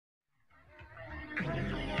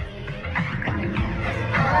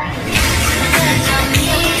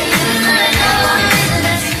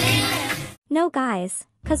guys,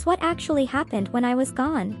 cause what actually happened when I was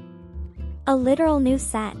gone? A literal new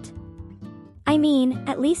set. I mean,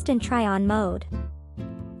 at least in try-on mode.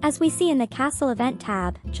 As we see in the Castle event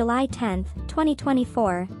tab, July 10th,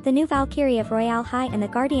 2024, the new 𝒯𝓁𝑒 and the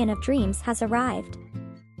Guardian of Dreams has arrived.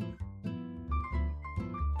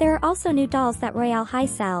 There are also new dolls that 𝒯𝓁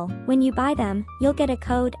sell. When you buy them, you'll get a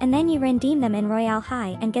code and then you redeem them in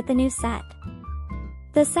𝒯𝓁 and get the new set.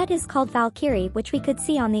 The set is called 𝒯𝓁𝑒, which we could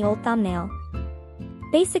see on the old thumbnail.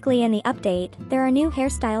 Basically in the update, there are new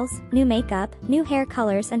hairstyles, new makeup, new hair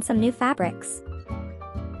colors and some new fabrics.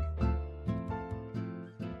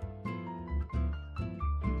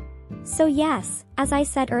 So yes, as I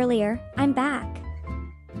said earlier, I'm back.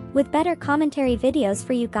 With better commentary videos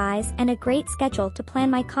for you guys and a great schedule to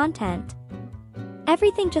plan my content.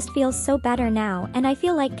 Everything just feels so better now and I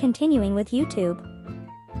feel like continuing with YouTube.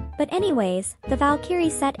 But anyways, the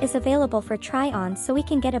𝒯𝓁𝑒 set is available for try-on so we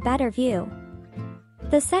can get a better view.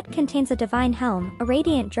 The set contains a divine helm, a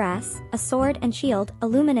radiant dress, a sword and shield, a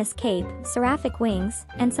luminous cape, seraphic wings,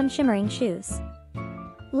 and some shimmering shoes.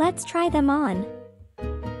 Let's try them on.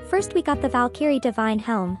 First we got the 𝒯𝓁𝑒 divine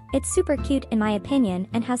helm. It's super cute in my opinion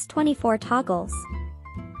and has 24 toggles.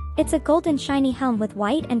 It's a golden shiny helm with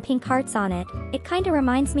white and pink hearts on it. It kinda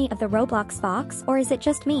reminds me of the Roblox fox, or is it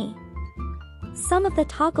just me? Some of the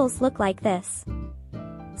toggles look like this.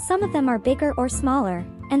 Some of them are bigger or smaller,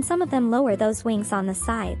 and some of them lower those wings on the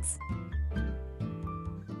sides.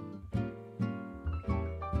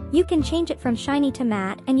 You can change it from shiny to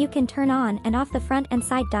matte and you can turn on and off the front and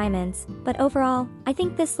side diamonds, but overall, I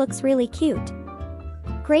think this looks really cute.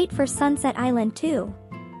 Great for Sunset Island too.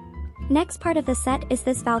 Next part of the set is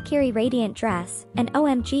this 𝒯𝓁𝑒 radiant dress, and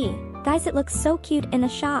OMG, guys, it looks so cute in the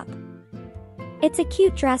shop. It's a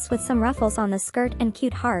cute dress with some ruffles on the skirt and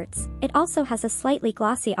cute hearts. It also has a slightly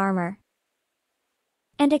glossy armor.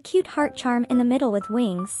 And a cute heart charm in the middle with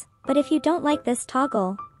wings, but if you don't like this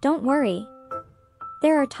toggle, don't worry.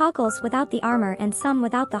 There are toggles without the armor and some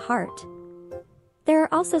without the heart. There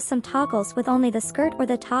are also some toggles with only the skirt or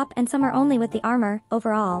the top and some are only with the armor.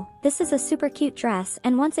 Overall, this is a super cute dress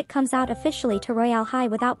and once it comes out officially to 𝒯𝓁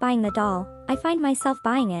without buying the doll, I find myself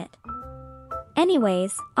buying it.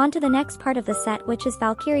 Anyways, on to the next part of the set, which is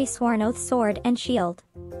𝒯𝓁𝑒 Sworn Oath sword and shield.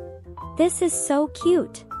 This is so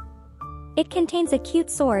cute. It contains a cute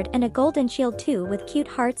sword and a golden shield too with cute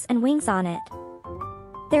hearts and wings on it.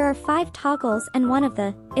 There are 5 toggles and one of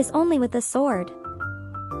the is only with the sword.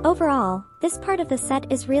 Overall, this part of the set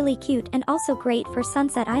is really cute and also great for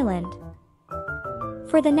Sunset Island.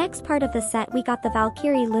 For the next part of the set we got the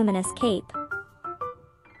𝒯𝓁𝑒 luminous cape.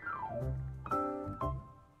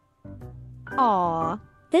 Aww.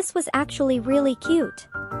 This was actually really cute.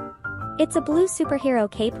 It's a blue superhero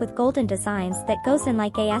cape with golden designs that goes in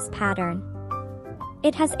like a S pattern.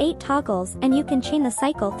 It has 8 toggles and you can chain the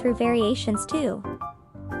cycle through variations too.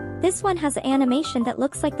 This one has an animation that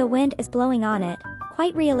looks like the wind is blowing on it,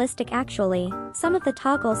 quite realistic actually. Some of the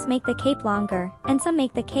toggles make the cape longer, and some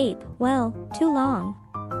make the cape, well, too long.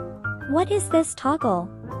 What is this toggle?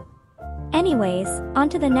 Anyways, on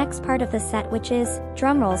to the next part of the set, which is,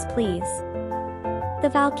 drumrolls please. The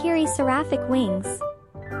𝒯𝓁𝑒 seraphic wings.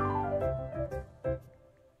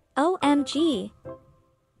 OMG!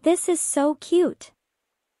 This is so cute.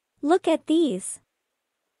 Look at these.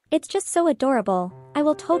 It's just so adorable. I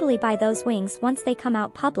will totally buy those wings once they come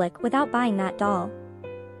out public without buying that doll.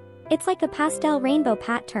 It's like a pastel rainbow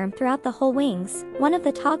pattern throughout the whole wings. One of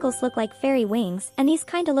the toggles look like fairy wings and these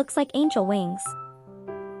kinda looks like angel wings.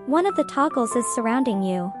 One of the toggles is surrounding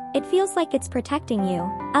you. It feels like it's protecting you.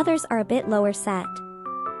 Others are a bit lower set.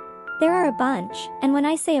 There are a bunch, and when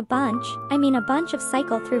I say a bunch, I mean a bunch of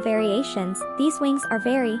cycle through variations. These wings are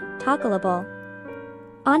very toggleable.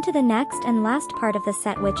 On to the next and last part of the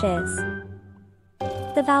set, which is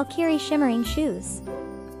the 𝒯𝓁𝑒 shimmering shoes.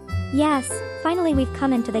 Yes, finally we've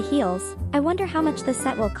come into the heels. I wonder how much the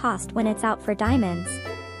set will cost when it's out for diamonds.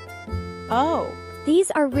 Oh,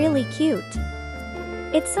 these are really cute.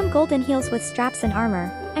 It's some golden heels with straps and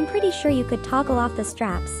armor. I'm pretty sure you could toggle off the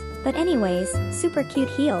straps, but anyways, super cute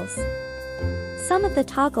heels. Some of the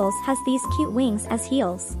toggles has these cute wings as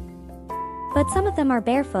heels. But some of them are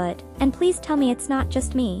barefoot, and please tell me it's not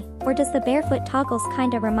just me, or does the barefoot toggles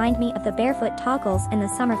kinda remind me of the barefoot toggles in the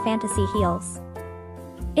summer fantasy heels?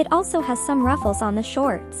 It also has some ruffles on the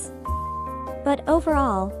shorts. But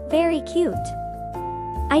overall, very cute.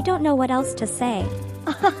 I don't know what else to say.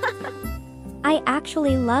 I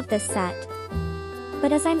actually love this set.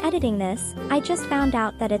 But as I'm editing this, I just found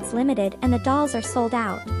out that it's limited and the dolls are sold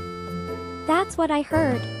out. That's what I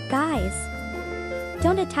heard, guys.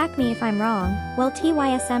 Don't attack me if I'm wrong. Well,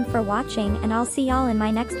 TYSM for watching and I'll see y'all in my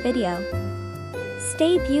next video.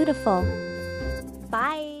 Stay beautiful.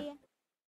 Bye.